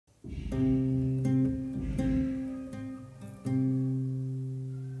Come,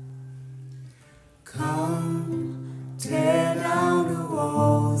 tear down the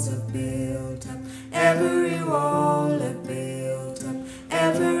walls I've built up, every wall I've built up,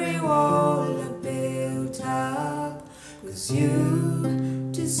 every wall I've built up. 'Cause you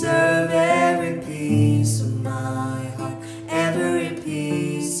deserve every piece of my heart, every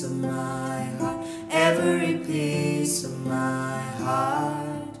piece of my heart, every piece of my heart.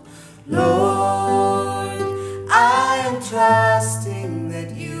 Lord, I am trusting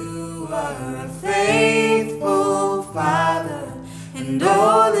that you are a faithful Father, and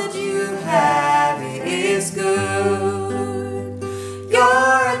all that you have, it is good.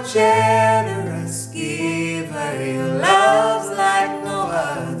 You're a generous giver, your love's like no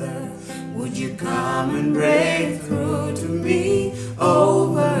other. Would you come and break through to me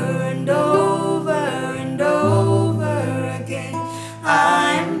over and over and over again?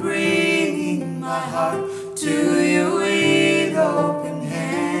 I'm bringing my heart to you with open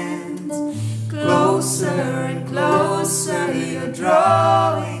hands. Closer and closer, you're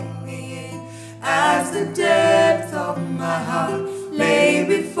drawing me in, as the depth of my heart lay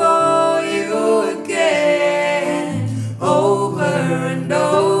before you again. Over and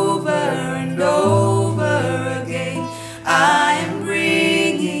over and over again, I am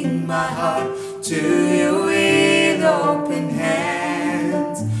bringing my heart to you with open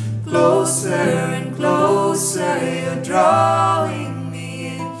hands. Closer and closer, you're drawing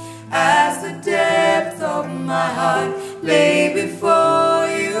me in, as the depth of my heart lay before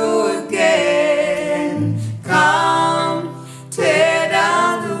you again. Come, tear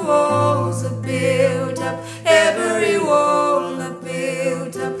down the walls I've built up, every wall I've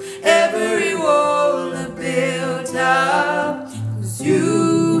built up, every wall I've built up. 'Cause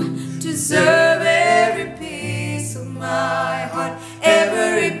you deserve every piece of my heart,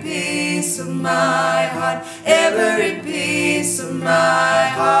 every piece of my heart, every piece of my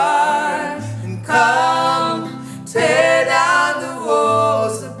heart. And come, tear down the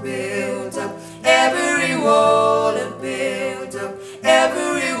walls I've built up, every wall I've built up, every